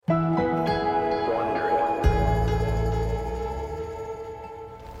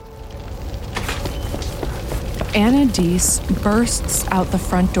Anna Deese bursts out the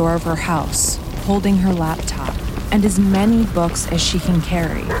front door of her house, holding her laptop and as many books as she can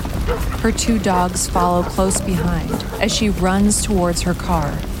carry. Her 2 dogs follow close behind as she runs towards her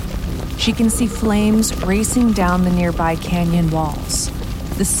car. She can see flames racing down the nearby canyon walls.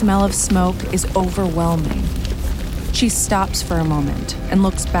 The smell of smoke is overwhelming. She stops for a moment and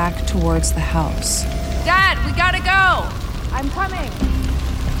looks back towards the house. Dad, we gotta go! I'm coming.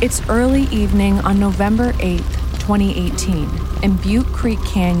 It's early evening on November 8th, 2018, in Butte Creek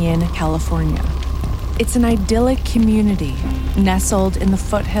Canyon, California. It's an idyllic community nestled in the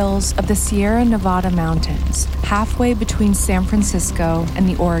foothills of the Sierra Nevada mountains, halfway between San Francisco and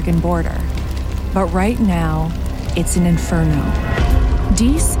the Oregon border. But right now, it's an inferno.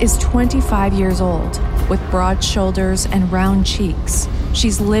 Deese is 25 years old, with broad shoulders and round cheeks.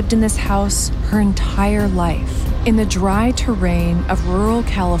 She's lived in this house her entire life. In the dry terrain of rural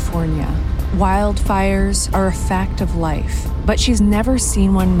California, wildfires are a fact of life, but she's never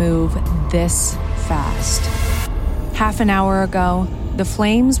seen one move this fast. Half an hour ago, the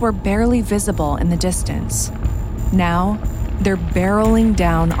flames were barely visible in the distance. Now, they're barreling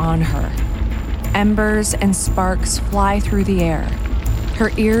down on her. Embers and sparks fly through the air. Her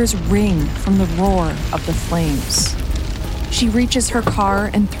ears ring from the roar of the flames. She reaches her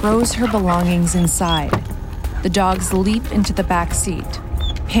car and throws her belongings inside. The dogs leap into the back seat,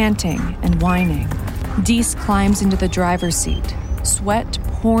 panting and whining. Deese climbs into the driver's seat, sweat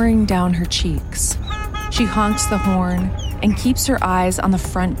pouring down her cheeks. She honks the horn and keeps her eyes on the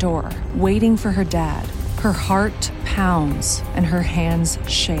front door, waiting for her dad. Her heart pounds and her hands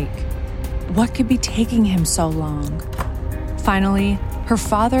shake. What could be taking him so long? Finally, her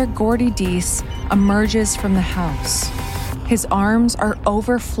father, Gordy Deese, emerges from the house. His arms are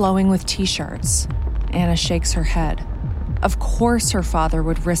overflowing with t-shirts. Anna shakes her head. Of course her father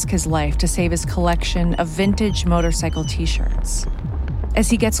would risk his life to save his collection of vintage motorcycle t-shirts. As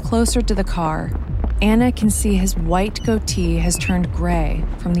he gets closer to the car, Anna can see his white goatee has turned gray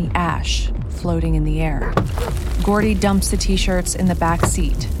from the ash floating in the air. Gordy dumps the t-shirts in the back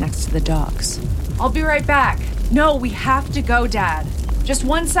seat next to the dogs. I'll be right back. No, we have to go, Dad. Just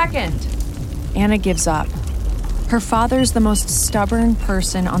 1 second. Anna gives up. Her father's the most stubborn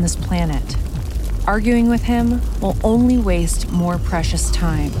person on this planet. Arguing with him will only waste more precious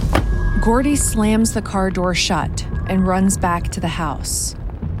time. Gordy slams the car door shut and runs back to the house.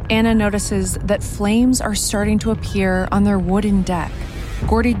 Anna notices that flames are starting to appear on their wooden deck.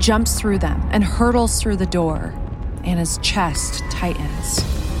 Gordy jumps through them and hurtles through the door. Anna's chest tightens.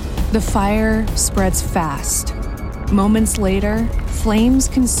 The fire spreads fast. Moments later, flames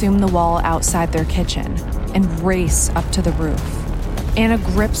consume the wall outside their kitchen and race up to the roof. Anna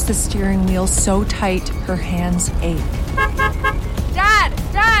grips the steering wheel so tight her hands ache.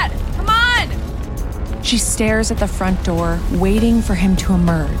 Dad, come on! She stares at the front door, waiting for him to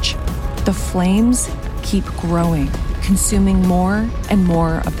emerge. The flames keep growing, consuming more and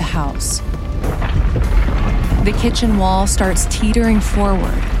more of the house. The kitchen wall starts teetering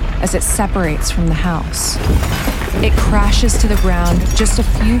forward as it separates from the house. It crashes to the ground just a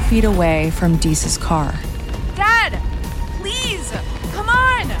few feet away from Deese's car. Dad, please, come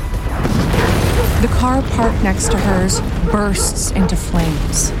on! The car parked next to hers bursts into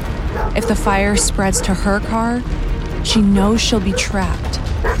flames. If the fire spreads to her car, she knows she'll be trapped.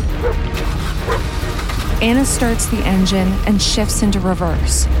 Anna starts the engine and shifts into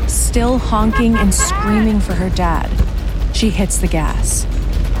reverse, still honking and screaming for her dad. She hits the gas.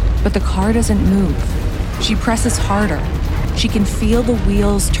 But the car doesn't move. She presses harder. She can feel the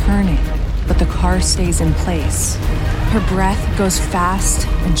wheels turning, but the car stays in place. Her breath goes fast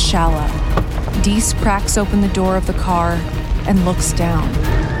and shallow. Deese cracks open the door of the car and looks down.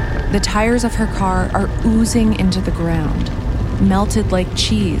 The tires of her car are oozing into the ground, melted like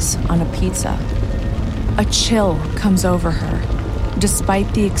cheese on a pizza. A chill comes over her,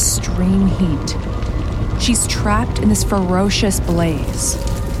 despite the extreme heat. She's trapped in this ferocious blaze.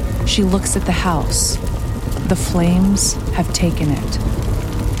 She looks at the house. The flames have taken it.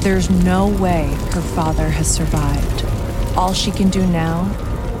 There's no way her father has survived. All she can do now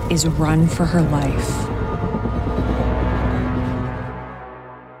is run for her life.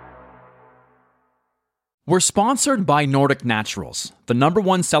 We're sponsored by Nordic Naturals, the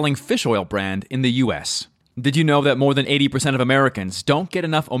 #1 selling fish oil brand in the US. Did you know that more than 80% of Americans don't get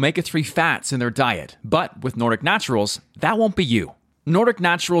enough omega-3 fats in their diet? But with Nordic Naturals, that won't be you. Nordic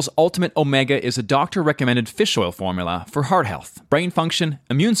Naturals Ultimate Omega is a doctor-recommended fish oil formula for heart health, brain function,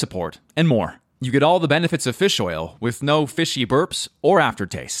 immune support, and more. You get all the benefits of fish oil with no fishy burps or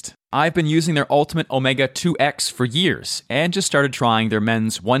aftertaste. I've been using their Ultimate Omega 2X for years and just started trying their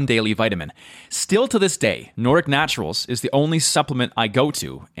men's One Daily Vitamin. Still to this day, Nordic Naturals is the only supplement I go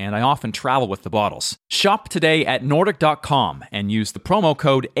to, and I often travel with the bottles. Shop today at Nordic.com and use the promo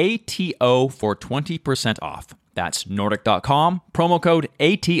code ATO for 20% off. That's Nordic.com, promo code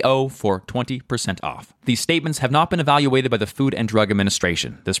ATO for 20% off. These statements have not been evaluated by the Food and Drug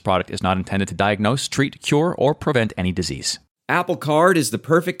Administration. This product is not intended to diagnose, treat, cure, or prevent any disease. Apple Card is the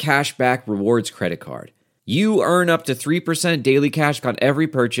perfect cashback rewards credit card. You earn up to 3% daily cash on every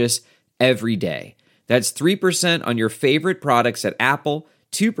purchase every day. That's 3% on your favorite products at Apple,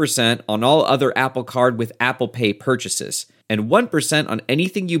 2% on all other Apple Card with Apple Pay purchases, and 1% on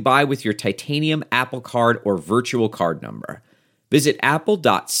anything you buy with your titanium Apple Card or virtual card number. Visit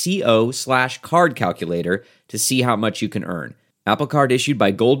apple.co/card calculator to see how much you can earn. Apple Card issued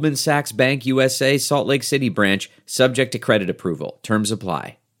by Goldman Sachs Bank USA, Salt Lake City branch, subject to credit approval. Terms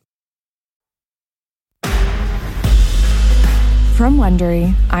apply. From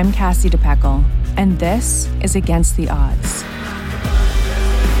Wondery, I'm Cassie DePeckle, and this is Against the Odds.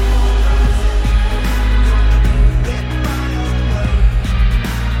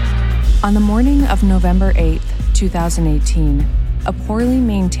 On the morning of November 8th, 2018, a poorly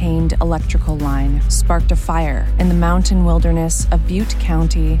maintained electrical line sparked a fire in the mountain wilderness of Butte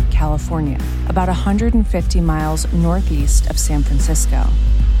County, California, about 150 miles northeast of San Francisco.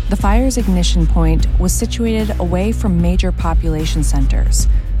 The fire's ignition point was situated away from major population centers,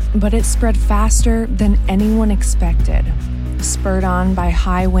 but it spread faster than anyone expected, spurred on by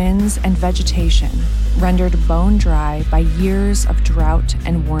high winds and vegetation, rendered bone dry by years of drought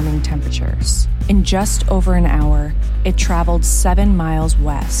and warming temperatures. In just over an hour, it traveled 7 miles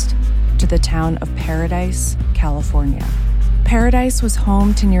west to the town of Paradise, California. Paradise was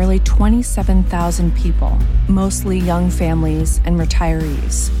home to nearly 27,000 people, mostly young families and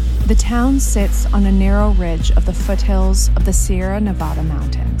retirees. The town sits on a narrow ridge of the foothills of the Sierra Nevada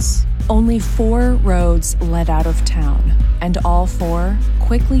mountains. Only 4 roads led out of town, and all 4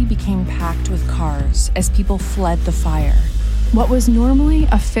 quickly became packed with cars as people fled the fire. What was normally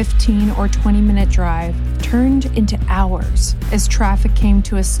a 15 or 20-minute drive turned into hours as traffic came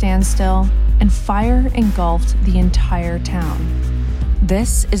to a standstill and fire engulfed the entire town.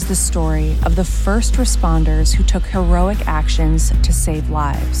 This is the story of the first responders who took heroic actions to save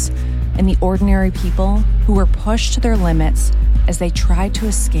lives, and the ordinary people who were pushed to their limits as they tried to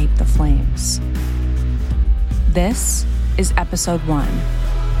escape the flames. This is Episode 1,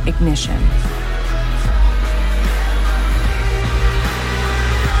 Ignition.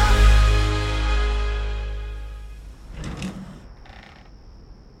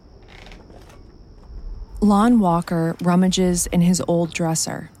 Lon Walker rummages in his old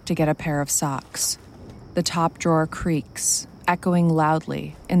dresser to get a pair of socks. The top drawer creaks, echoing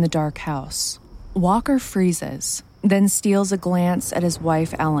loudly in the dark house. Walker freezes, then steals a glance at his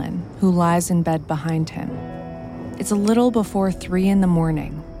wife Ellen, who lies in bed behind him. It's a little before 3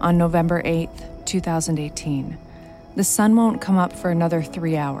 a.m. on November 8th, 2018. The sun won't come up for another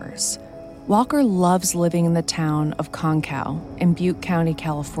 3 hours. Walker loves living in the town of Concow in Butte County,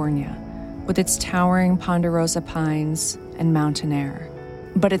 California, with its towering ponderosa pines and mountain air.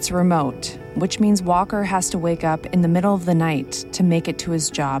 But it's remote, which means Walker has to wake up in the middle of the night to make it to his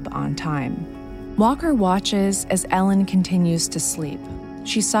job on time. Walker watches as Ellen continues to sleep.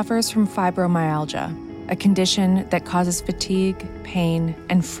 She suffers from fibromyalgia, a condition that causes fatigue, pain,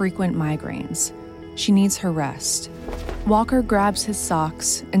 and frequent migraines. She needs her rest. Walker grabs his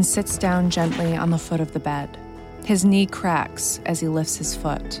socks and sits down gently on the foot of the bed. His knee cracks as he lifts his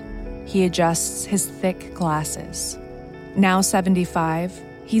foot. He adjusts his thick glasses. Now 75,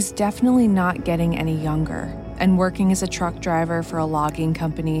 he's definitely not getting any younger, and working as a truck driver for a logging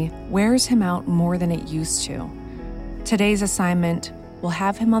company wears him out more than it used to. Today's assignment will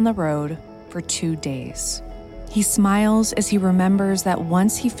have him on the road for 2 days. He smiles as he remembers that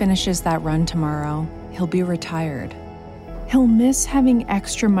once he finishes that run tomorrow, he'll be retired. He'll miss having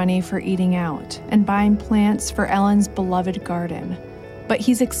extra money for eating out and buying plants for Ellen's beloved garden. But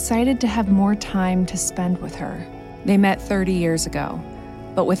he's excited to have more time to spend with her. They met 30 years ago,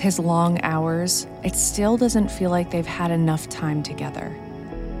 but with his long hours, it still doesn't feel like they've had enough time together.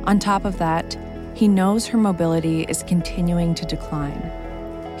 On top of that, he knows her mobility is continuing to decline.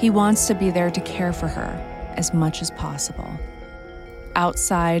 He wants to be there to care for her as much as possible.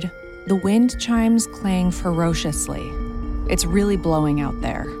 Outside, the wind chimes clang ferociously. It's really blowing out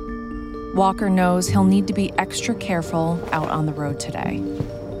there. Walker knows he'll need to be extra careful out on the road today.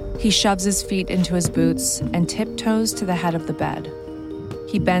 He shoves his feet into his boots and tiptoes to the head of the bed.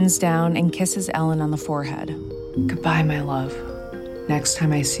 He bends down and kisses Ellen on the forehead. "Goodbye, my love. Next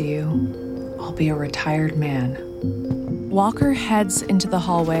time I see you, I'll be a retired man." Walker heads into the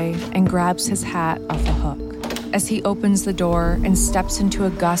hallway and grabs his hat off the hook. As he opens the door and steps into a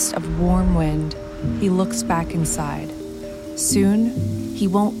gust of warm wind, he looks back inside. Soon, he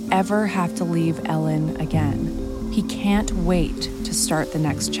won't ever have to leave Ellen again. He can't wait to start the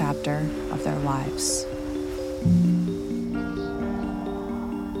next chapter of their lives.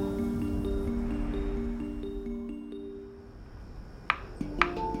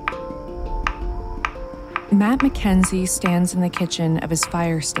 Matt McKenzie stands in the kitchen of his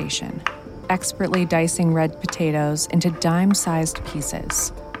fire station, expertly dicing red potatoes into dime-sized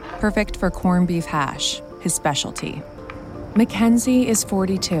pieces, perfect for corned beef hash, his specialty. McKenzie is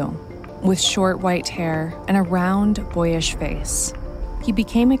 42, with short white hair and a round, boyish face. He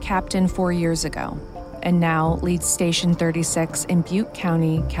became a captain 4 years ago, and now leads Station 36 in Butte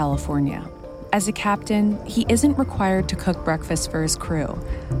County, California. As a captain, he isn't required to cook breakfast for his crew,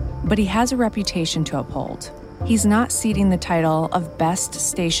 but he has a reputation to uphold. He's not ceding the title of best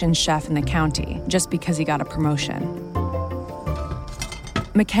station chef in the county just because he got a promotion.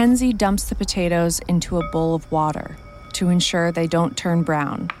 McKenzie dumps the potatoes into a bowl of water to ensure they don't turn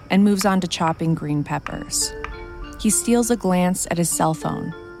brown and moves on to chopping green peppers. He steals a glance at his cell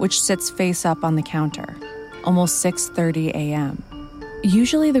phone, which sits face up on the counter, almost 6:30 a.m.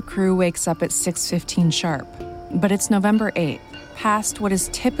 Usually the crew wakes up at 6:15 sharp, but it's November 8th, past what is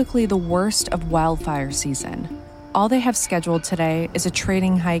typically the worst of wildfire season. All they have scheduled today is a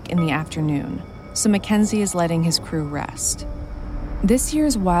training hike in the afternoon, so McKenzie is letting his crew rest. This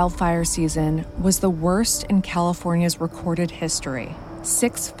year's wildfire season was the worst in California's recorded history.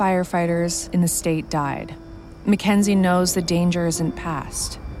 6 firefighters in the state died. McKenzie knows the danger isn't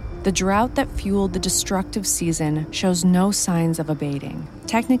past. The drought that fueled the destructive season shows no signs of abating.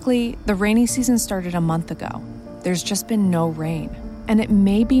 Technically, the rainy season started a month ago. There's just been no rain. And it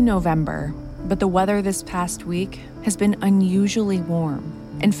may be November, but the weather this past week has been unusually warm.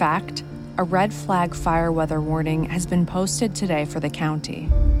 In fact, a red flag fire weather warning has been posted today for the county.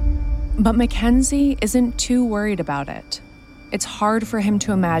 But McKenzie isn't too worried about it. It's hard for him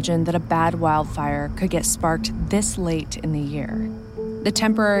to imagine that a bad wildfire could get sparked this late in the year. The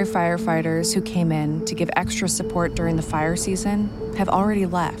temporary firefighters who came in to give extra support during the fire season have already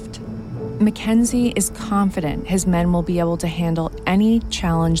left. McKenzie is confident his men will be able to handle any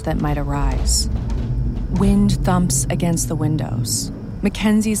challenge that might arise. Wind thumps against the windows.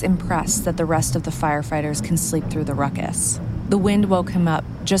 McKenzie's impressed that the rest of the firefighters can sleep through the ruckus. The wind woke him up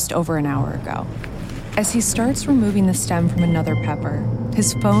just over an hour ago. As he starts removing the stem from another pepper,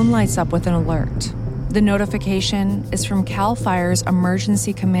 his phone lights up with an alert. The notification is from CAL FIRE's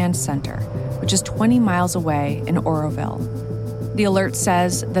Emergency Command Center, which is 20 miles away in Oroville. The alert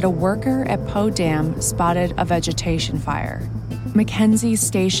says that a worker at Poe Dam spotted a vegetation fire. McKenzie's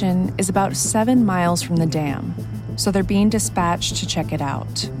station is about 7 miles from the dam, so they're being dispatched to check it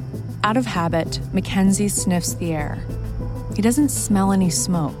out. Out of habit, McKenzie sniffs the air. He doesn't smell any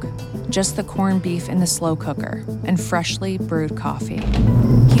smoke, just the corned beef in the slow cooker and freshly brewed coffee.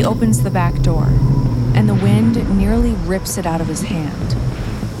 He opens the back door, and the wind nearly rips it out of his hand.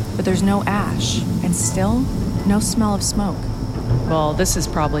 But there's no ash, and still no smell of smoke. Well, this is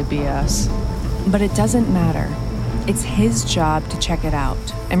probably BS. But it doesn't matter. It's his job to check it out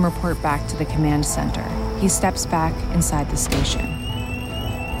and report back to the command center. He steps back inside the station.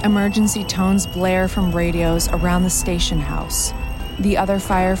 Emergency tones blare from radios around the station house. The other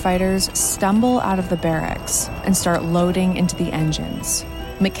firefighters stumble out of the barracks and start loading into the engines.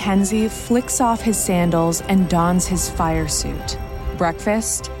 McKenzie flicks off his sandals and dons his fire suit.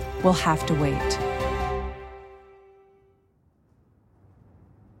 Breakfast will have to wait.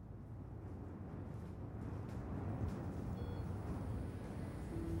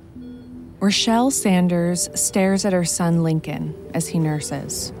 Rochelle Sanders stares at her son Lincoln as he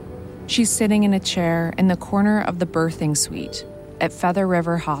nurses. She's sitting in a chair in the corner of the birthing suite at Feather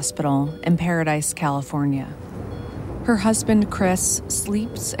River Hospital in Paradise, California. Her husband, Chris,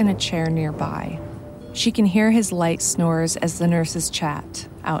 sleeps in a chair nearby. She can hear his light snores as the nurses chat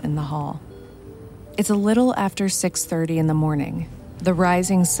out in the hall. It's a little after 6:30 in the morning. The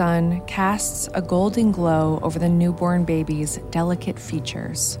rising sun casts a golden glow over the newborn baby's delicate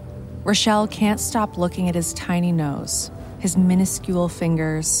features. Rochelle can't stop looking at his tiny nose, his minuscule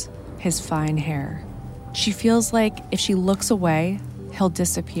fingers, his fine hair. She feels like if she looks away, he'll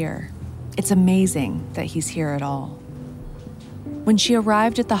disappear. It's amazing that he's here at all. When she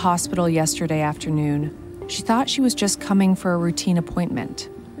arrived at the hospital yesterday afternoon, she thought she was just coming for a routine appointment.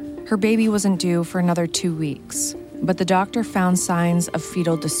 Her baby wasn't due for another 2 weeks, but the doctor found signs of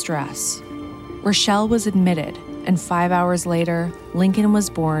fetal distress. Rochelle was admitted, and 5 hours later, Lincoln was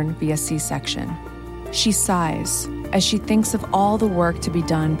born via C-section. She sighs as she thinks of all the work to be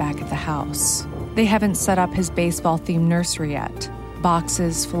done back at the house. They haven't set up his baseball-themed nursery yet.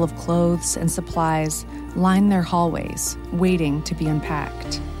 Boxes full of clothes and supplies line their hallways, waiting to be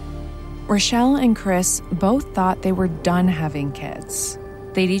unpacked. Rochelle and Chris both thought they were done having kids.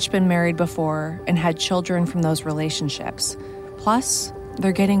 They'd each been married before and had children from those relationships. Plus,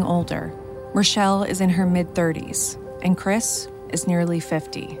 they're getting older. Rochelle is in her mid-30s, and Chris is nearly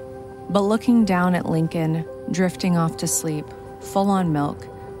 50. But looking down at Lincoln, drifting off to sleep, full on milk,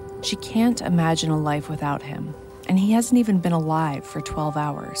 she can't imagine a life without him, and he hasn't even been alive for 12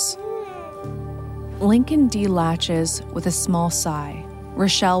 hours. Lincoln delatches with a small sigh.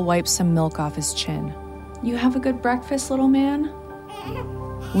 Rochelle wipes some milk off his chin. "You have a good breakfast, little man?"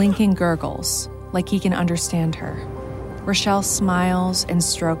 Lincoln gurgles, like he can understand her. Rochelle smiles and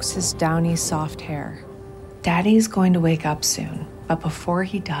strokes his downy, soft hair. "Daddy's going to wake up soon, but before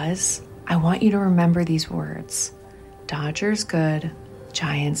he does, I want you to remember these words. Dodgers good,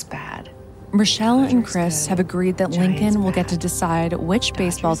 Giants bad." Rochelle and Chris have agreed that Lincoln will get to decide which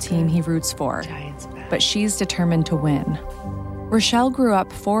baseball team he roots for, but she's determined to win. Rochelle grew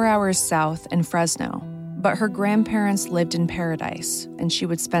up 4 hours south in Fresno, but her grandparents lived in Paradise, and she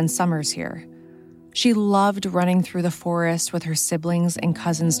would spend summers here. She loved running through the forest with her siblings and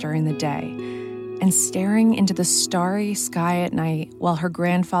cousins during the day, and staring into the starry sky at night while her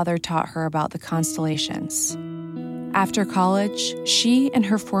grandfather taught her about the constellations. After college, she and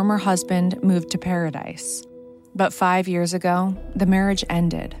her former husband moved to Paradise. But 5 years ago, the marriage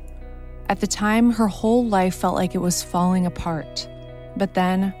ended. At the time, her whole life felt like it was falling apart. But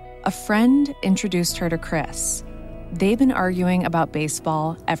then, a friend introduced her to Chris. They've been arguing about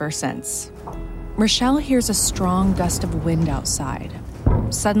baseball ever since. Rochelle hears a strong gust of wind outside.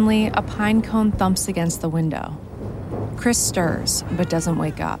 Suddenly, a pine cone thumps against the window. Chris stirs, but doesn't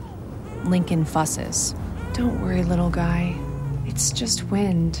wake up. Lincoln fusses. "Don't worry, little guy. It's just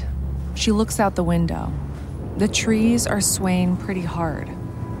wind." She looks out the window. The trees are swaying pretty hard.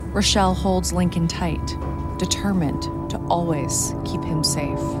 Rochelle holds Lincoln tight, determined to always keep him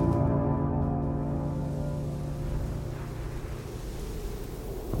safe.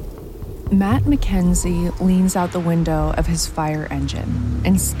 Matt McKenzie leans out the window of his fire engine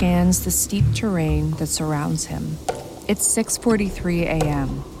and scans the steep terrain that surrounds him. It's 6:43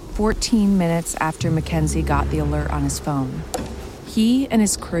 a.m., 14 minutes after McKenzie got the alert on his phone. He and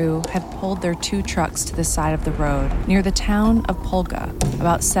his crew have pulled their 2 trucks to the side of the road near the town of Pulga,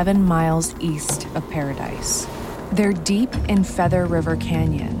 about 7 miles east of Paradise. They're deep in Feather River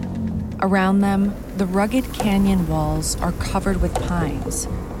Canyon. Around them, the rugged canyon walls are covered with pines,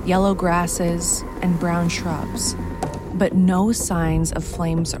 yellow grasses, and brown shrubs, but no signs of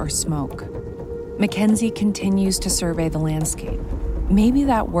flames or smoke. McKenzie continues to survey the landscape. Maybe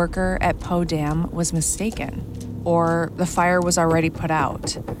that worker at Poe Dam was mistaken, or the fire was already put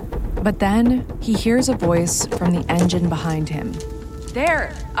out. But then he hears a voice from the engine behind him.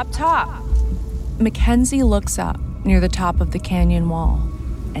 There, up top. McKenzie looks up near the top of the canyon wall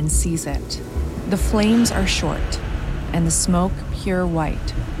and sees it. The flames are short, and the smoke pure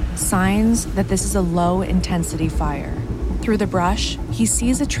white, signs that this is a low-intensity fire. Through the brush, he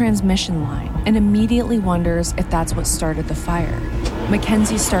sees a transmission line and immediately wonders if that's what started the fire.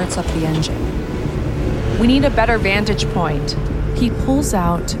 McKenzie starts up the engine. "We need a better vantage point." He pulls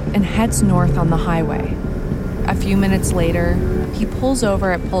out and heads north on the highway. A few minutes later, he pulls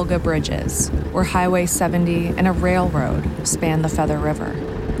over at Pulga Bridges, where Highway 70 and a railroad span the Feather River.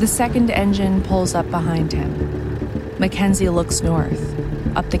 The second engine pulls up behind him. McKenzie looks north,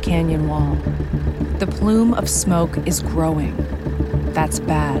 up the canyon wall. The plume of smoke is growing. That's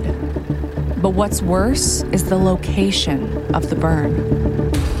bad. But what's worse is the location of the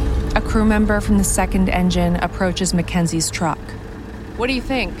burn. A crew member from the second engine approaches Mackenzie's truck. "What do you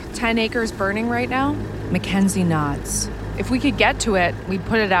think? 10 acres burning right now?" Mackenzie nods. "If we could get to it, we'd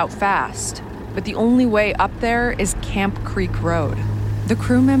put it out fast. But the only way up there is Camp Creek Road." The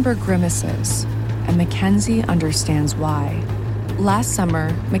crew member grimaces, and Mackenzie understands why. Last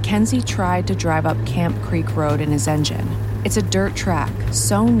summer, Mackenzie tried to drive up Camp Creek Road in his engine. It's a dirt track,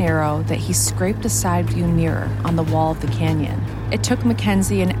 so narrow that he scraped a side view mirror on the wall of the canyon. It took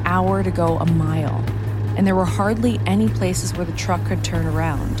Mackenzie an hour to go a mile, and there were hardly any places where the truck could turn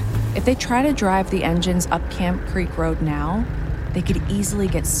around. If they try to drive the engines up Camp Creek Road now, they could easily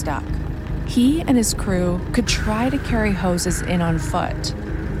get stuck. He and his crew could try to carry hoses in on foot,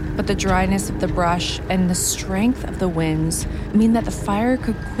 but the dryness of the brush and the strength of the winds mean that the fire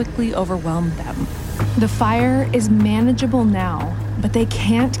could quickly overwhelm them. The fire is manageable now, but they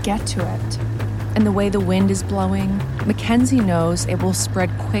can't get to it. And the way the wind is blowing, Mackenzie knows it will spread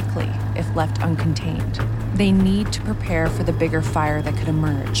quickly if left uncontained. They need to prepare for the bigger fire that could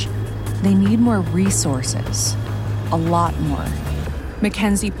emerge. They need more resources. A lot more.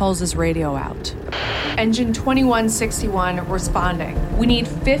 Mackenzie pulls his radio out. Engine 2161 responding. We need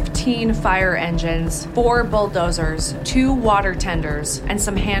 15 fire engines, 4 bulldozers, 2 water tenders, and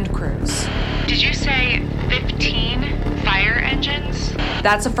some hand crews. Did you say 15 fire engines?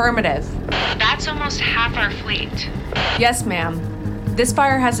 That's affirmative. That's almost half our fleet. Yes, ma'am. This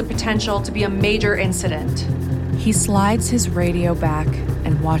fire has the potential to be a major incident. He slides his radio back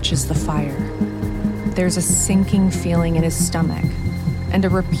and watches the fire. There's a sinking feeling in his stomach and a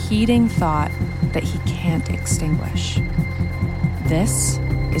repeating thought that he can't extinguish. This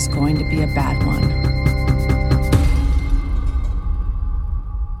is going to be a bad one.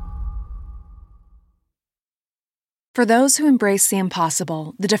 For those who embrace the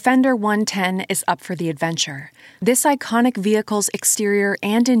impossible, the Defender 110 is up for the adventure. This iconic vehicle's exterior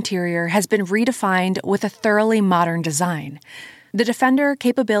and interior has been redefined with a thoroughly modern design. The Defender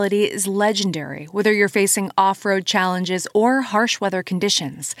capability is legendary, whether you're facing off-road challenges or harsh weather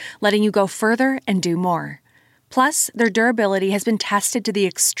conditions, letting you go further and do more. Plus, their durability has been tested to the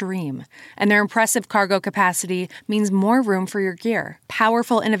extreme, and their impressive cargo capacity means more room for your gear.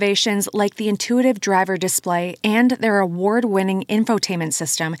 Powerful innovations like the intuitive driver display and their award-winning infotainment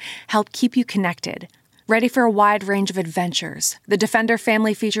system help keep you connected. Ready for a wide range of adventures, the Defender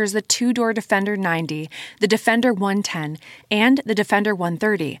family features the 2-door Defender 90, the Defender 110, and the Defender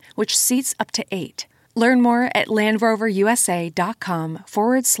 130, which seats up to 8. Learn more at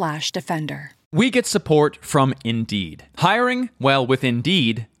LandRoverUSA.com/Defender. We get support from Indeed. Hiring? Well, with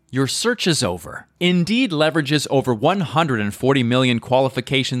Indeed, your search is over. Indeed leverages over 140 million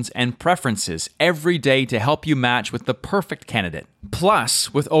qualifications and preferences every day to help you match with the perfect candidate.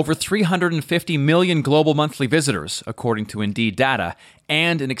 Plus, with over 350 million global monthly visitors, according to Indeed data,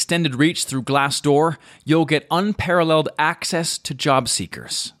 and an extended reach through Glassdoor, you'll get unparalleled access to job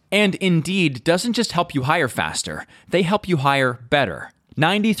seekers. And Indeed doesn't just help you hire faster, they help you hire better.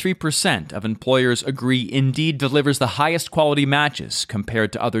 93% of employers agree Indeed delivers the highest quality matches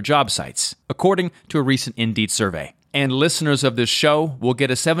compared to other job sites, according to a recent Indeed survey. And listeners of this show will get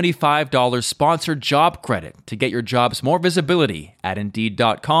a $75 sponsored job credit to get your jobs more visibility at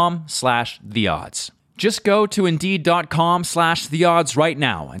Indeed.com/theodds. Just go to Indeed.com/theodds right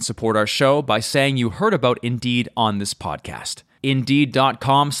now and support our show by saying you heard about Indeed on this podcast.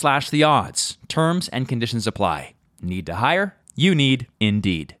 Indeed.com/theodds. Terms and conditions apply. Need to hire? You need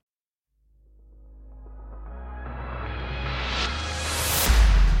Indeed.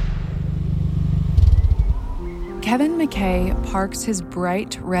 Kevin McKay parks his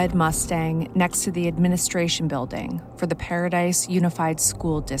bright red Mustang next to the administration building for the Paradise Unified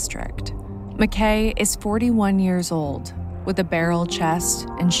School District. McKay is 41 years old, with a barrel chest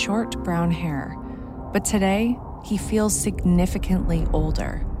and short brown hair. But today, he feels significantly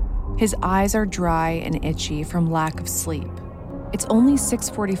older. His eyes are dry and itchy from lack of sleep. It's only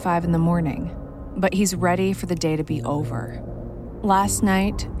 6:45 in the morning, but he's ready for the day to be over. Last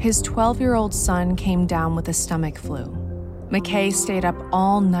night, his 12-year-old son came down with a stomach flu. McKay stayed up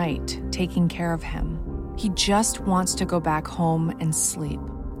all night taking care of him. He just wants to go back home and sleep,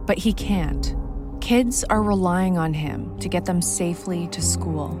 but he can't. Kids are relying on him to get them safely to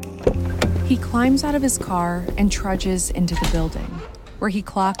school. He climbs out of his car and trudges into the building, where he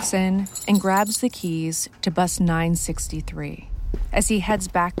clocks in and grabs the keys to bus 963. As he heads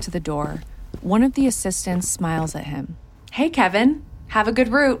back to the door, one of the assistants smiles at him. Hey, Kevin. Have a good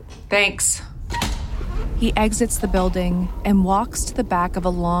route. Thanks. He exits the building and walks to the back of a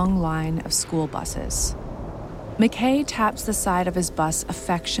long line of school buses. McKay taps the side of his bus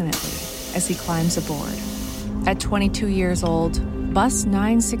affectionately as he climbs aboard. At 22 years old, bus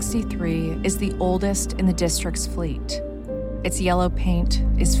 963 is the oldest in the district's fleet. Its yellow paint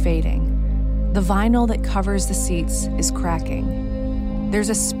is fading. The vinyl that covers the seats is cracking. There's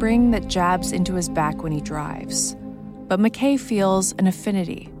a spring that jabs into his back when he drives. But McKay feels an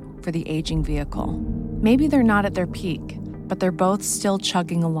affinity for the aging vehicle. Maybe they're not at their peak, but they're both still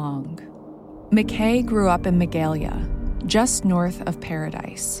chugging along. McKay grew up in Magalia, just north of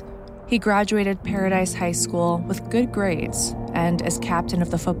Paradise. He graduated Paradise High School with good grades and as captain of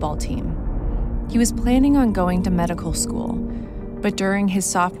the football team. He was planning on going to medical school, but during his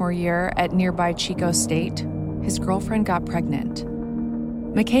sophomore year at nearby Chico State, his girlfriend got pregnant.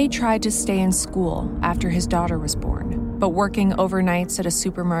 McKay tried to stay in school after his daughter was born, but working overnights at a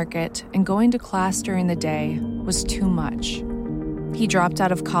supermarket and going to class during the day was too much. He dropped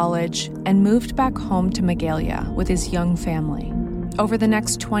out of college and moved back home to Magalia with his young family. Over the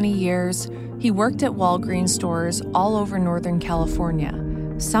next 20 years, he worked at Walgreens stores all over Northern California,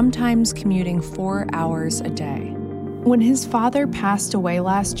 sometimes commuting 4 hours a day. When his father passed away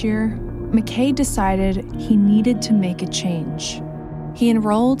last year, McKay decided he needed to make a change. He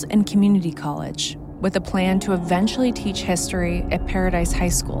enrolled in community college with a plan to eventually teach history at Paradise High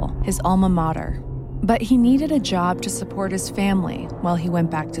School, his alma mater. But he needed a job to support his family while he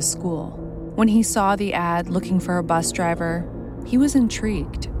went back to school. When he saw the ad looking for a bus driver, he was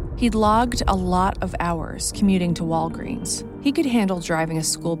intrigued. He'd logged a lot of hours commuting to Walgreens. He could handle driving a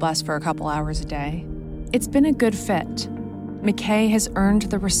school bus for a couple hours a day. It's been a good fit. McKay has earned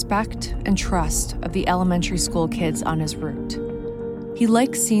the respect and trust of the elementary school kids on his route. He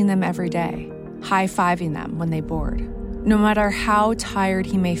likes seeing them every day, high-fiving them when they board. No matter how tired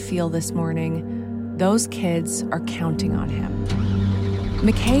he may feel this morning, those kids are counting on him.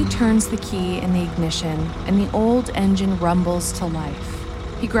 McKay turns the key in the ignition, and the old engine rumbles to life.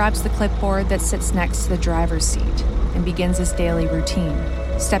 He grabs the clipboard that sits next to the driver's seat and begins his daily routine,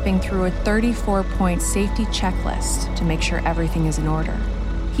 stepping through a 34-point safety checklist to make sure everything is in order.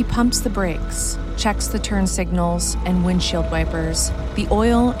 He pumps the brakes, checks the turn signals and windshield wipers, the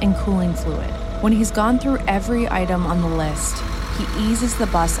oil and cooling fluid. When he's gone through every item on the list, he eases the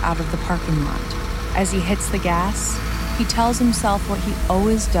bus out of the parking lot. As he hits the gas, he tells himself what he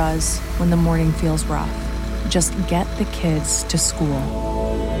always does when the morning feels rough. Just get the kids to school.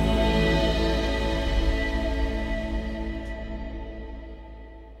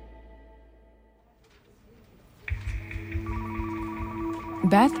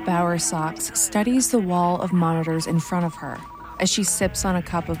 Beth Bowersox studies the wall of monitors in front of her as she sips on a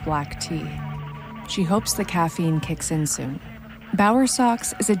cup of black tea. She hopes the caffeine kicks in soon.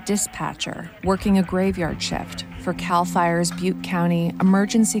 Bowersox is a dispatcher working a graveyard shift for CAL FIRE's Butte County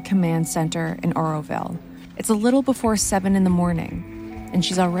Emergency Command Center in Oroville. It's a little before 7 in the morning, and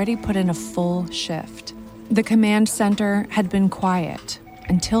she's already put in a full shift. The command center had been quiet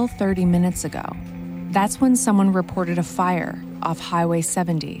until 30 minutes ago. That's when someone reported a fire off Highway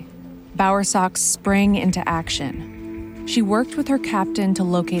 70. Bowersox sprang into action. She worked with her captain to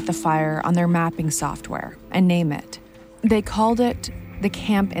locate the fire on their mapping software and name it. They called it the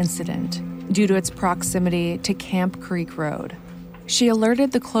Camp Incident due to its proximity to Camp Creek Road. She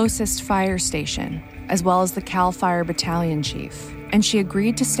alerted the closest fire station, as well as the CAL FIRE battalion chief, and she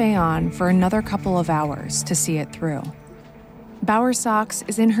agreed to stay on for another couple of hours to see it through. Bowersox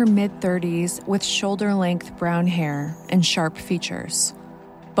is in her mid-30s with shoulder-length brown hair and sharp features.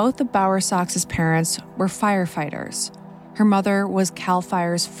 Both of Bowersox's parents were firefighters. Her mother was CAL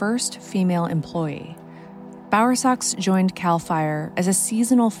FIRE's first female employee. Bowersox joined CAL FIRE as a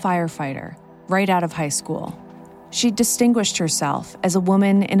seasonal firefighter right out of high school. She distinguished herself as a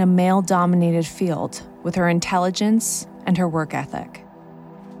woman in a male-dominated field with her intelligence and her work ethic.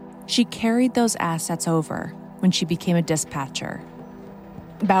 She carried those assets over when she became a dispatcher.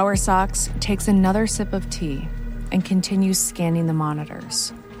 Bowersox takes another sip of tea and continues scanning the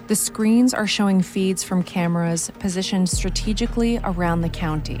monitors. The screens are showing feeds from cameras positioned strategically around the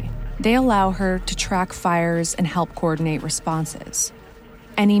county. They allow her to track fires and help coordinate responses.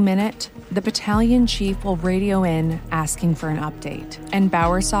 Any minute, the battalion chief will radio in asking for an update, and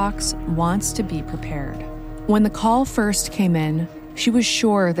Bowersox wants to be prepared. When the call first came in, she was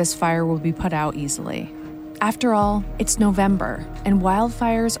sure this fire would be put out easily. After all, it's November, and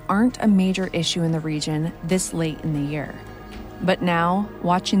wildfires aren't a major issue in the region this late in the year. But now,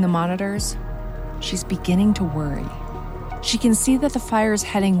 watching the monitors, she's beginning to worry. She can see that the fire's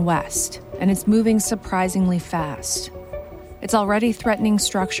heading west, and it's moving surprisingly fast. It's already threatening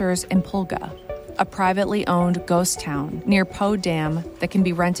structures in Pulga, a privately owned ghost town near Poe Dam that can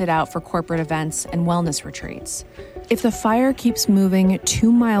be rented out for corporate events and wellness retreats. If the fire keeps moving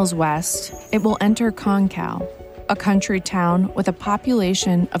 2 miles west, it will enter Concow, a country town with a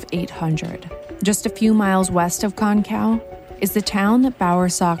population of 800. Just a few miles west of Concow is the town that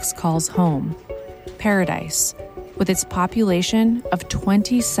Bowersox calls home, Paradise, with its population of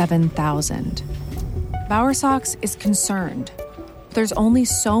 27,000. Bowersox is concerned. There's only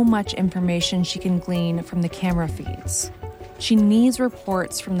so much information she can glean from the camera feeds. She needs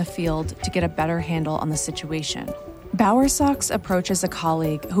reports from the field to get a better handle on the situation. Bowersox approaches a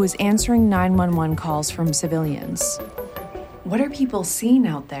colleague who is answering 911 calls from civilians. "What are people seeing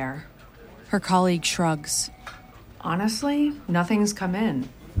out there?" Her colleague shrugs. "Honestly, nothing's come in."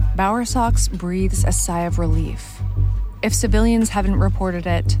 Bowersox breathes a sigh of relief. If civilians haven't reported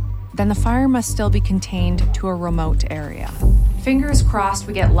it, then the fire must still be contained to a remote area. Fingers crossed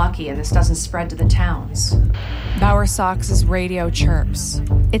we get lucky and this doesn't spread to the towns. Bowersox's radio chirps.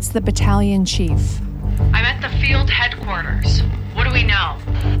 It's the battalion chief. I'm at the field headquarters. What do we know?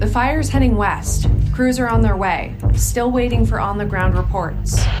 The fire's heading west. Crews are on their way. Still waiting for on-the-ground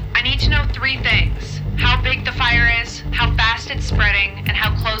reports. I need to know 3 things. How big the fire is, how fast it's spreading, and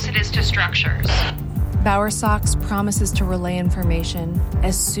how close it is to structures. Bowersox promises to relay information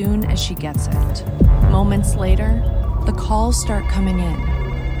as soon as she gets it. Moments later, the calls start coming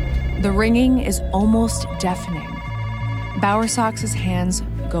in. The ringing is almost deafening. Bowersox's hands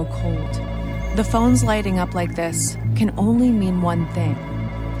go cold. The phones lighting up like this can only mean one thing.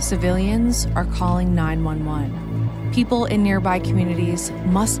 Civilians are calling 911. People in nearby communities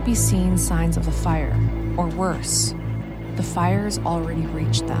must be seeing signs of the fire, or worse, the fire's already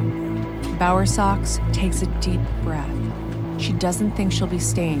reached them. Bowersox takes a deep breath. She doesn't think she'll be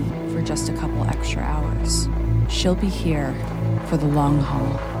staying for just a couple extra hours. She'll be here for the long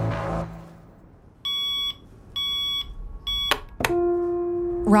haul.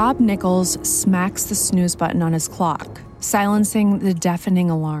 Rob Nichols smacks the snooze button on his clock, silencing the deafening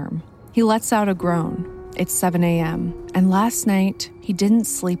alarm. He lets out a groan. It's 7 a.m., and last night he didn't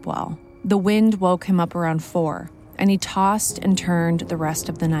sleep well. The wind woke him up around 4, and he tossed and turned the rest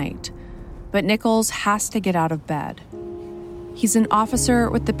of the night. But Nichols has to get out of bed. He's an officer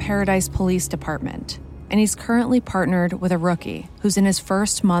with the Paradise Police Department, and he's currently partnered with a rookie who's in his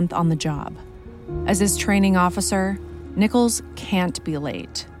first month on the job. As his training officer, Nichols can't be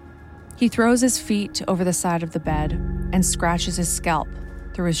late. He throws his feet over the side of the bed and scratches his scalp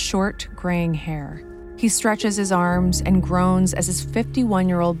through his short, graying hair. He stretches his arms and groans as his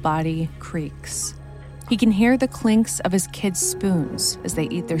 51-year-old body creaks. He can hear the clinks of his kids' spoons as they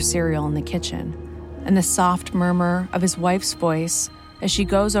eat their cereal in the kitchen, and the soft murmur of his wife's voice as she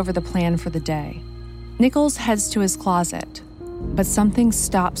goes over the plan for the day. Nichols heads to his closet, but something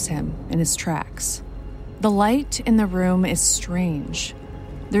stops him in his tracks. The light in the room is strange.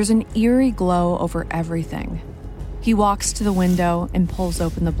 There's an eerie glow over everything. He walks to the window and pulls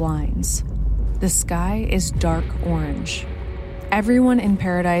open the blinds. The sky is dark orange. Everyone in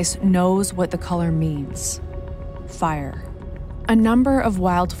Paradise knows what the color means. Fire. A number of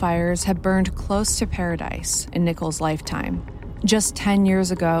wildfires have burned close to Paradise in Nichols' lifetime. Just 10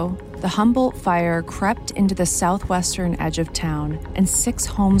 years ago, the Humboldt Fire crept into the southwestern edge of town and 6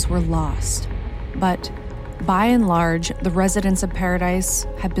 homes were lost. But by and large, the residents of Paradise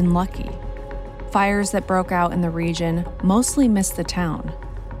have been lucky. Fires that broke out in the region mostly missed the town.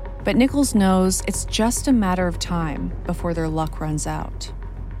 But Nichols knows it's just a matter of time before their luck runs out.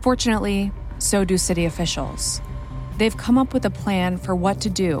 Fortunately, so do city officials. They've come up with a plan for what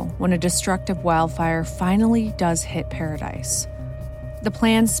to do when a destructive wildfire finally does hit Paradise. The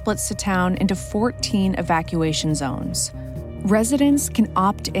plan splits the town into 14 evacuation zones. Residents can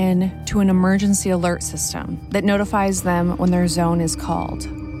opt in to an emergency alert system that notifies them when their zone is called.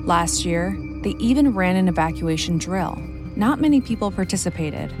 Last year, they even ran an evacuation drill. Not many people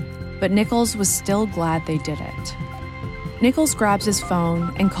participated, but Nichols was still glad they did it. Nichols grabs his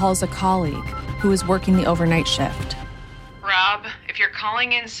phone and calls a colleague who is working the overnight shift. Rob, if you're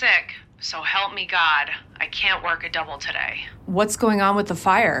calling in sick, so help me God, I can't work a double today. What's going on with the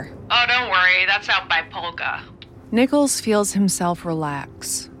fire? Oh, don't worry, that's out by Polka. Nichols feels himself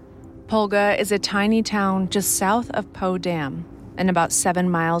relax. Polga is a tiny town just south of Poe Dam and about 7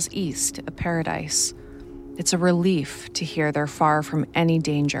 miles east of Paradise. It's a relief to hear they're far from any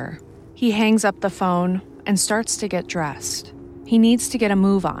danger. He hangs up the phone and starts to get dressed. He needs to get a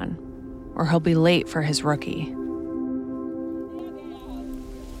move on, or he'll be late for his rookie.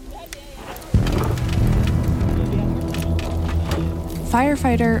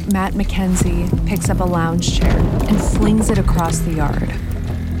 Firefighter Matt McKenzie picks up a lounge chair and flings it across the yard.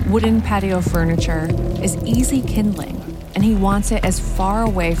 Wooden patio furniture is easy kindling, and he wants it as far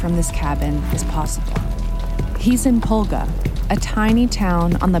away from this cabin as possible. He's in Polga, a tiny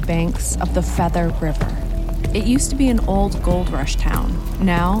town on the banks of the Feather River. It used to be an old gold rush town.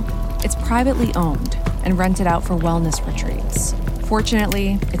 Now, it's privately owned and rented out for wellness retreats.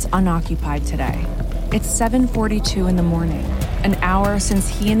 Fortunately, it's unoccupied today. It's 7:42 in the morning, an hour since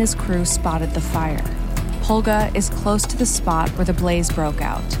he and his crew spotted the fire. Polga is close to the spot where the blaze broke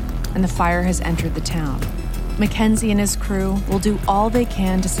out, and the fire has entered the town. Mackenzie and his crew will do all they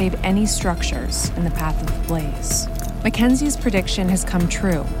can to save any structures in the path of the blaze. Mackenzie's prediction has come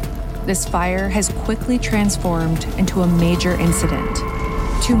true. This fire has quickly transformed into a major incident.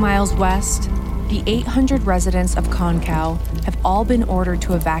 2 miles west, the 800 residents of Concow have all been ordered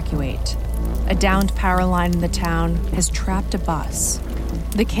to evacuate. A downed power line in the town has trapped a bus.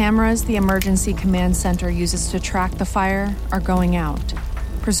 The cameras the emergency command center uses to track the fire are going out,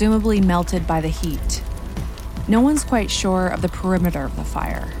 presumably melted by the heat. No one's quite sure of the perimeter of the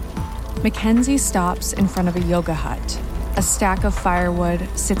fire. Mackenzie stops in front of a yoga hut. A stack of firewood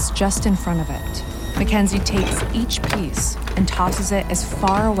sits just in front of it. Mackenzie takes each piece and tosses it as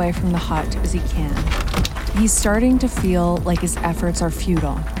far away from the hut as he can. He's starting to feel like his efforts are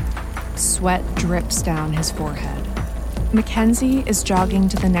futile. Sweat drips down his forehead. Mackenzie is jogging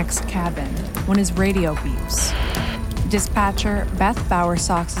to the next cabin when his radio beeps. Dispatcher Beth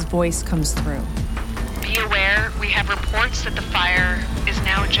Bowersox's voice comes through. Be aware, we have reports that the fire is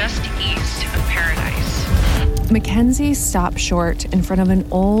now just east of Paradise. Mackenzie stops short in front of an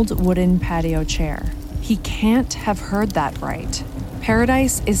old wooden patio chair. He can't have heard that right.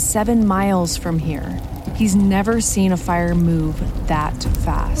 Paradise is 7 miles from here. He's never seen a fire move that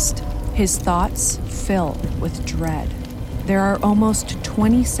fast. His thoughts fill with dread. There are almost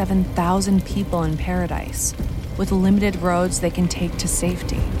 27,000 people in Paradise, with limited roads they can take to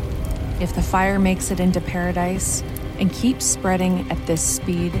safety. If the fire makes it into Paradise and keeps spreading at this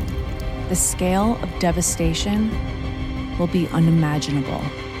speed, the scale of devastation will be unimaginable.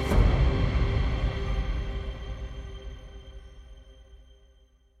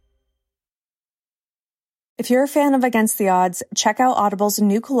 If you're a fan of Against the Odds, check out Audible's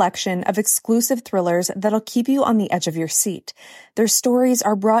new collection of exclusive thrillers that'll keep you on the edge of your seat. Their stories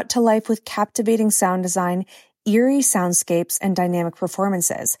are brought to life with captivating sound design, eerie soundscapes, and dynamic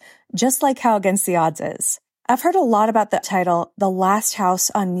performances, just like how Against the Odds is. I've heard a lot about the title, The Last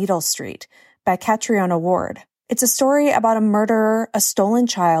House on Needle Street, by Catriona Ward. It's a story about a murderer, a stolen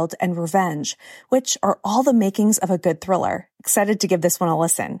child, and revenge, which are all the makings of a good thriller. Excited to give this one a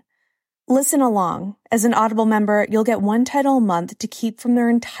listen. Listen along. As an Audible member, you'll get 1 title a month to keep from their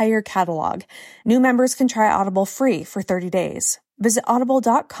entire catalog. New members can try Audible free for 30 days. Visit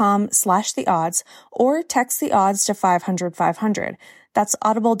audible.com/theodds or text the odds to 500-500. That's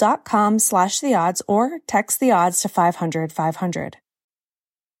audible.com/theodds or text the odds to 500-500.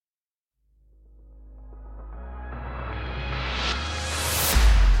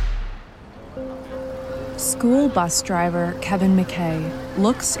 School bus driver Kevin McKay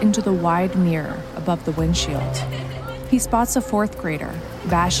looks into the wide mirror above the windshield. He spots a 4th grader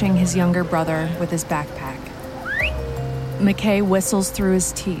bashing his younger brother with his backpack. McKay whistles through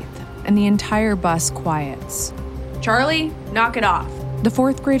his teeth, and the entire bus quiets. Charlie, knock it off. The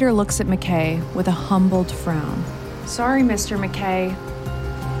 4th grader looks at McKay with a humbled frown. Sorry, Mr. McKay.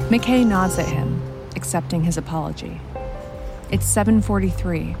 McKay nods at him, accepting his apology. It's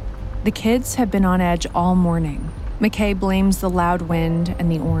 7:43. The kids have been on edge all morning. McKay blames the loud wind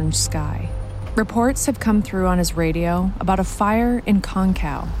and the orange sky. Reports have come through on his radio about a fire in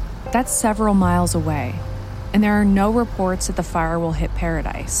Concow. That's several miles away, and there are no reports that the fire will hit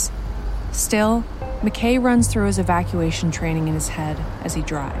Paradise. Still, McKay runs through his evacuation training in his head as he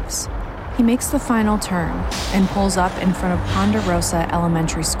drives. He makes the final turn and pulls up in front of Ponderosa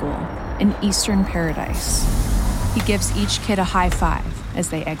Elementary School in eastern Paradise. He gives each kid a high five as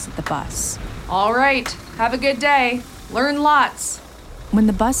they exit the bus. All right, have a good day. Learn lots. When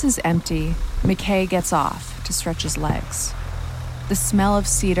the bus is empty, McKay gets off to stretch his legs. The smell of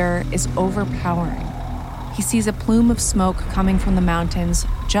cedar is overpowering. He sees a plume of smoke coming from the mountains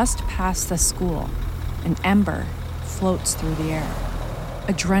just past the school. An ember floats through the air.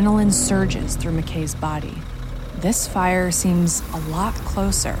 Adrenaline surges through McKay's body. This fire seems a lot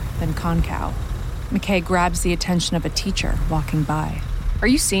closer than Concow. McKay grabs the attention of a teacher walking by. Are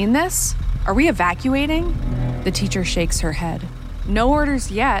you seeing this? Are we evacuating? The teacher shakes her head. No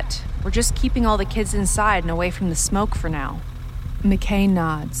orders yet. We're just keeping all the kids inside and away from the smoke for now. McKay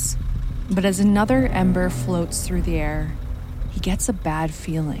nods, but as another ember floats through the air, he gets a bad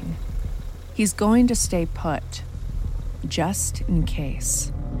feeling. He's going to stay put, just in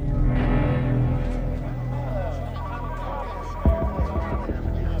case.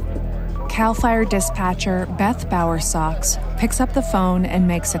 CAL FIRE dispatcher Beth Bowersox picks up the phone and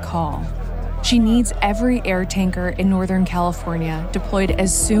makes a call. She needs every air tanker in Northern California deployed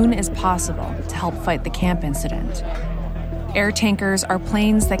as soon as possible to help fight the camp incident. Air tankers are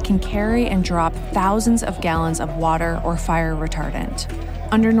planes that can carry and drop thousands of gallons of water or fire retardant.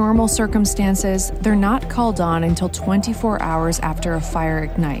 Under normal circumstances, they're not called on until 24 hours after a fire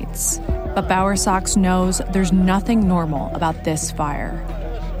ignites. But Bowersox knows there's nothing normal about this fire.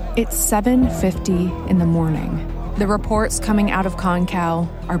 It's 7:50 in the morning. The reports coming out of Concow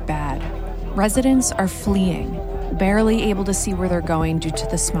are bad. Residents are fleeing, barely able to see where they're going due to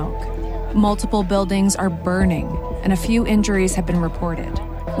the smoke. Multiple buildings are burning, and a few injuries have been reported.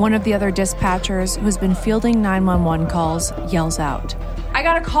 One of the other dispatchers, who's been fielding 911 calls, yells out, I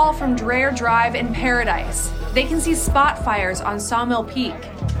got a call from Dreher Drive in Paradise. They can see spot fires on Sawmill Peak.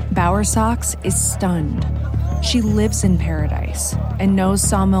 Bowersox is stunned. She lives in Paradise and knows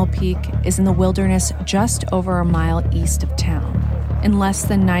Sawmill Peak is in the wilderness just over a mile east of town. In less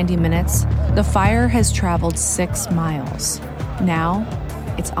than 90 minutes, the fire has traveled 6 miles. Now,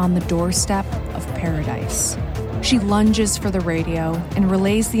 it's on the doorstep of Paradise. She lunges for the radio and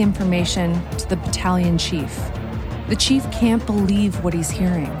relays the information to the battalion chief. The chief can't believe what he's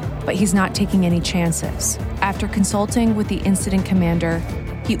hearing, but he's not taking any chances. After consulting with the incident commander,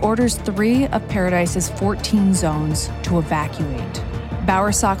 he orders 3 of Paradise's 14 zones to evacuate.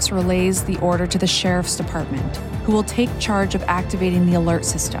 Bowersox relays the order to the sheriff's department, who will take charge of activating the alert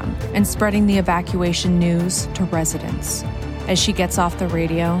system and spreading the evacuation news to residents. As she gets off the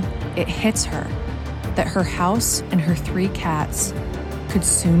radio, it hits her that her house and her 3 cats could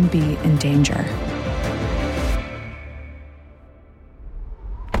soon be in danger.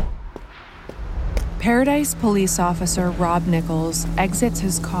 Paradise police officer Rob Nichols exits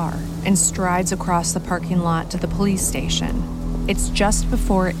his car and strides across the parking lot to the police station. It's just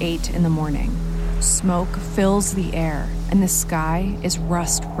before 8 in the morning. Smoke fills the air, and the sky is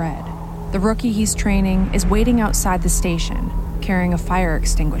rust red. The rookie he's training is waiting outside the station, carrying a fire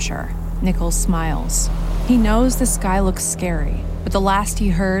extinguisher. Nichols smiles. He knows the sky looks scary, but the last he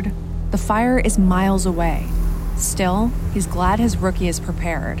heard, the fire is miles away. Still, he's glad his rookie is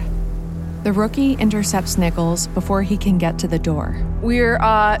prepared. The rookie intercepts Nichols before he can get to the door. We're,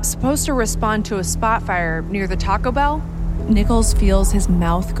 supposed to respond to a spot fire near the Taco Bell? Nichols feels his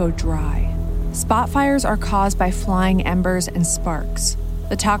mouth go dry. Spot fires are caused by flying embers and sparks.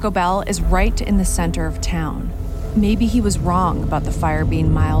 The Taco Bell is right in the center of town. Maybe he was wrong about the fire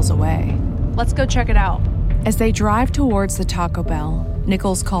being miles away. Let's go check it out. As they drive towards the Taco Bell,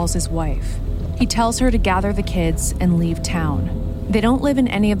 Nichols calls his wife. He tells her to gather the kids and leave town. They don't live in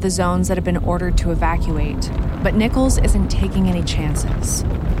any of the zones that have been ordered to evacuate, but Nichols isn't taking any chances.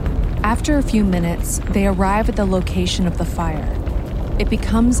 After a few minutes, they arrive at the location of the fire. It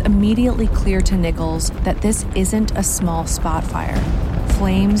becomes immediately clear to Nichols that this isn't a small spot fire.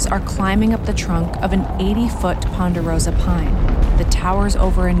 Flames are climbing up the trunk of an 80-foot ponderosa pine that towers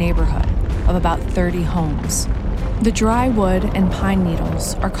over a neighborhood of about 30 homes. The dry wood and pine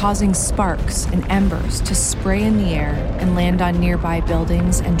needles are causing sparks and embers to spray in the air and land on nearby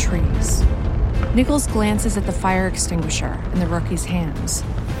buildings and trees. Nichols glances at the fire extinguisher in the rookie's hands.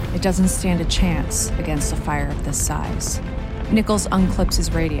 It doesn't stand a chance against a fire of this size. Nichols unclips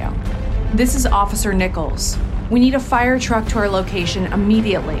his radio. This is Officer Nichols. We need a fire truck to our location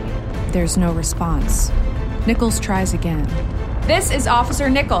immediately. There's no response. Nichols tries again. This is Officer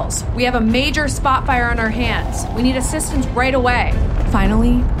Nichols. We have a major spot fire on our hands. We need assistance right away.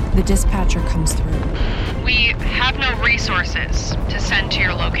 Finally, the dispatcher comes through. We have no resources to send to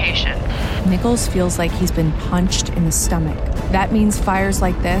your location. Nichols feels like he's been punched in the stomach. That means fires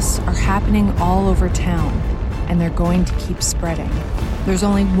like this are happening all over town, and they're going to keep spreading. There's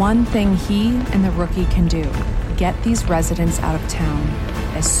only one thing he and the rookie can do: get these residents out of town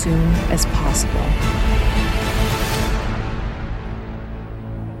as soon as possible.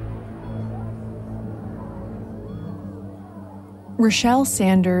 Rochelle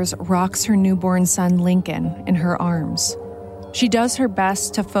Sanders rocks her newborn son Lincoln in her arms. She does her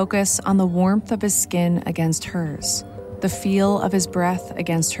best to focus on the warmth of his skin against hers, the feel of his breath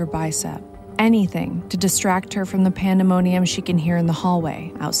against her bicep. Anything to distract her from the pandemonium she can hear in the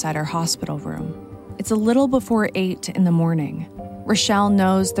hallway outside her hospital room. It's a little before 8 in the morning. Rochelle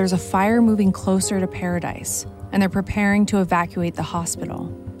knows there's a fire moving closer to Paradise, and they're preparing to evacuate the hospital.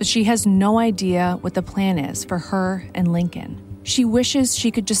 But she has no idea what the plan is for her and Lincoln. She wishes she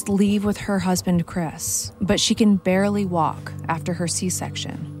could just leave with her husband, Chris, but she can barely walk after her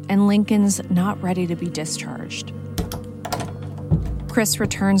C-section, and Lincoln's not ready to be discharged. Chris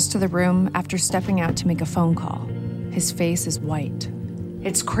returns to the room after stepping out to make a phone call. His face is white.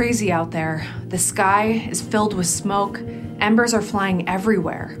 It's crazy out there. The sky is filled with smoke. Embers are flying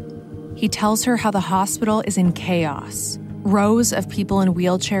everywhere. He tells her how the hospital is in chaos. Rows of people in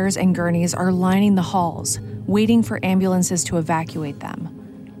wheelchairs and gurneys are lining the halls, waiting for ambulances to evacuate them.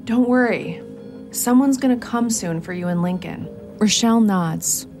 Don't worry. Someone's gonna come soon for you and Lincoln. Rochelle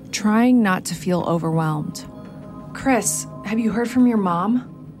nods, trying not to feel overwhelmed. Chris, have you heard from your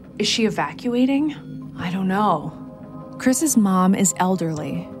mom? Is she evacuating? I don't know. Chris's mom is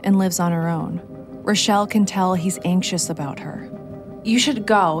elderly and lives on her own. Rochelle can tell he's anxious about her. You should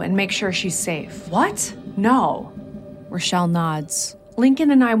go and make sure she's safe. What? No. Rochelle nods.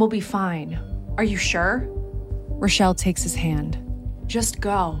 Lincoln and I will be fine. Are you sure? Rochelle takes his hand. Just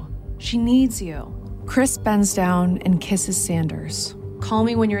go. She needs you. Chris bends down and kisses Sanders. Call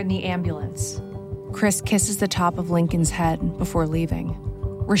me when you're in the ambulance. Chris kisses the top of Lincoln's head before leaving.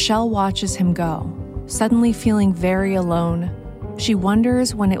 Rochelle watches him go, suddenly feeling very alone. She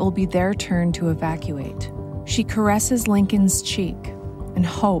wonders when it will be their turn to evacuate. She caresses Lincoln's cheek and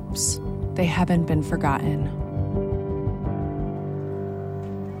hopes they haven't been forgotten.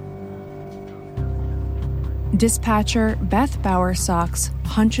 Dispatcher Beth Bowersox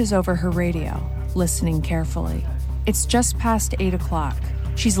hunches over her radio, listening carefully. It's just past 8 o'clock.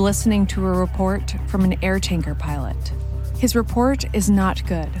 She's listening to a report from an air tanker pilot. His report is not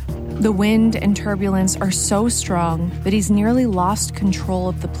good. The wind and turbulence are so strong that he's nearly lost control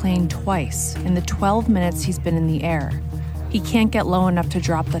of the plane twice in the 12 minutes he's been in the air. He can't get low enough to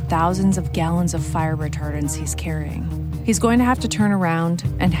drop the thousands of gallons of fire retardants he's carrying. He's going to have to turn around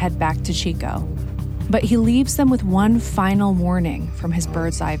and head back to Chico. But he leaves them with one final warning from his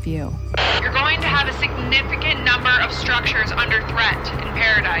bird's eye view. You're going to have a significant number of structures under threat in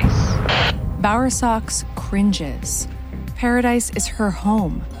Paradise. Bowersox cringes. Paradise is her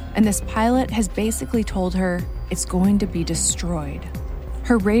home, and this pilot has basically told her it's going to be destroyed.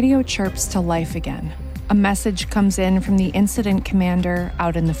 Her radio chirps to life again. A message comes in from the incident commander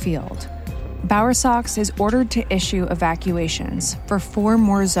out in the field. Bowersox is ordered to issue evacuations for 4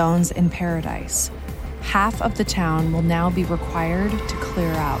 more zones in Paradise. Half of the town will now be required to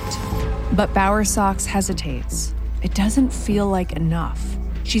clear out. But Bowersox hesitates. It doesn't feel like enough.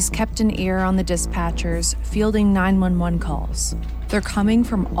 She's kept an ear on the dispatchers, fielding 911 calls. They're coming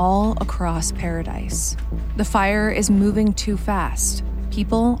from all across Paradise. The fire is moving too fast.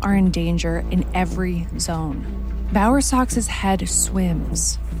 People are in danger in every zone. Bowersox's head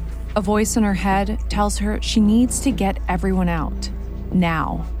swims. A voice in her head tells her she needs to get everyone out,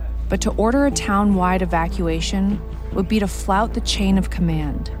 now. But to order a town-wide evacuation would be to flout the chain of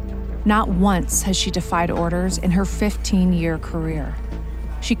command. Not once has she defied orders in her 15-year career.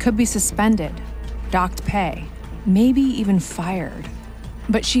 She could be suspended, docked pay, maybe even fired.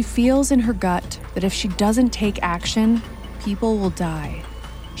 But she feels in her gut that if she doesn't take action, people will die.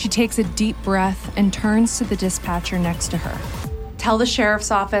 She takes a deep breath and turns to the dispatcher next to her. Tell the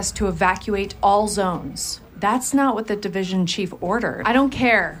sheriff's office to evacuate all zones. That's not what the division chief ordered. I don't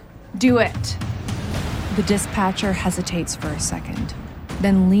care. Do it. The dispatcher hesitates for a second,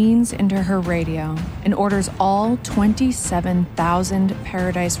 then leans into her radio and orders all 27,000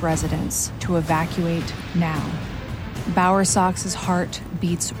 Paradise residents to evacuate now. Bowersox's heart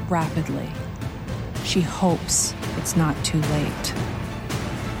beats rapidly. She hopes it's not too late.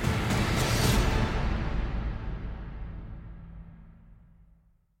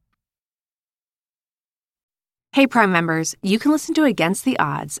 Hey, Prime members, you can listen to Against the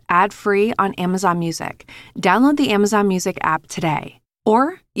Odds ad-free on Amazon Music. Download the Amazon Music app today.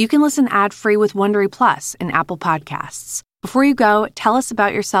 Or you can listen ad-free with Wondery Plus in Apple Podcasts. Before you go, tell us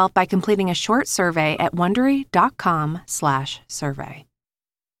about yourself by completing a short survey at Wondery.com/survey.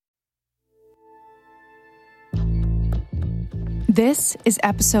 This is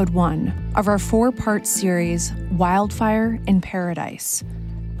episode 1 of our 4-part series, Wildfire in Paradise.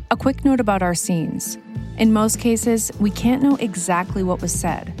 A quick note about our scenes. In most cases, we can't know exactly what was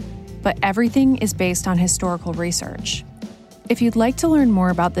said, but everything is based on historical research. If you'd like to learn more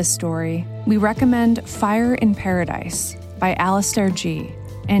about this story, we recommend Fire in Paradise by Alistair G.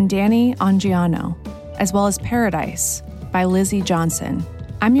 and Danny Angiano, as well as Paradise by Lizzie Johnson.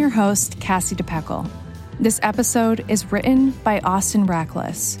 I'm your host, Cassie DePeckle. This episode is written by Austin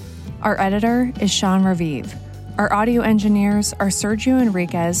Rackless. Our editor is Sean Raviv. Our audio engineers are Sergio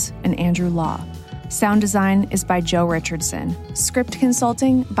Enriquez and Andrew Law. Sound design is by Joe Richardson. Script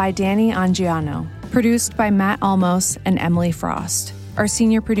consulting by Danny Angiano. Produced by Matt Almos and Emily Frost. Our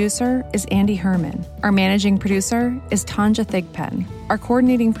senior producer is Andy Herman. Our managing producer is Tanja Thigpen. Our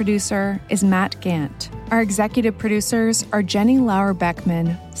coordinating producer is Matt Gant. Our executive producers are Jenny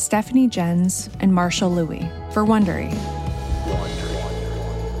Lauer-Beckman, Stephanie Jens, and Marshall Louie for Wondery.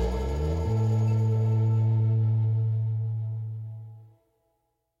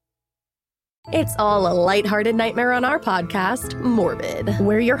 It's all a lighthearted nightmare on our podcast, Morbid.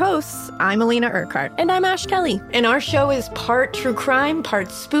 We're your hosts. I'm Alina Urquhart. And I'm Ash Kelly. And our show is part true crime, part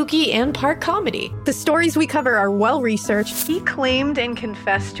spooky, and part comedy. The stories we cover are well-researched. He claimed and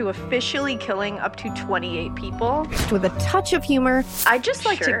confessed to officially killing up to 28 people. With a touch of humor. I'd just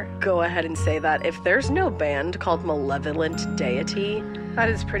like to go ahead and say that if there's no band called Malevolent Deity, that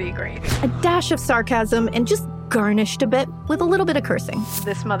is pretty great. A dash of sarcasm and just garnished a bit with a little bit of cursing.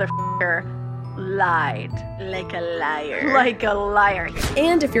 This motherfucker Lied. Like a liar. Like a liar.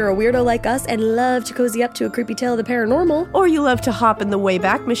 And if you're a weirdo like us and love to cozy up to a creepy tale of the paranormal, Or you love to hop in the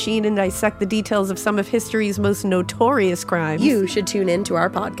Wayback Machine and dissect the details of some of history's most notorious crimes, you should tune in to our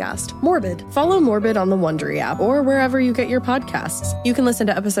podcast, Morbid. Follow Morbid on the Wondery app or wherever you get your podcasts. You can listen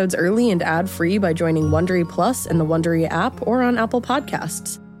to episodes early and ad-free by joining Wondery Plus in the Wondery app or on Apple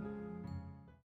Podcasts.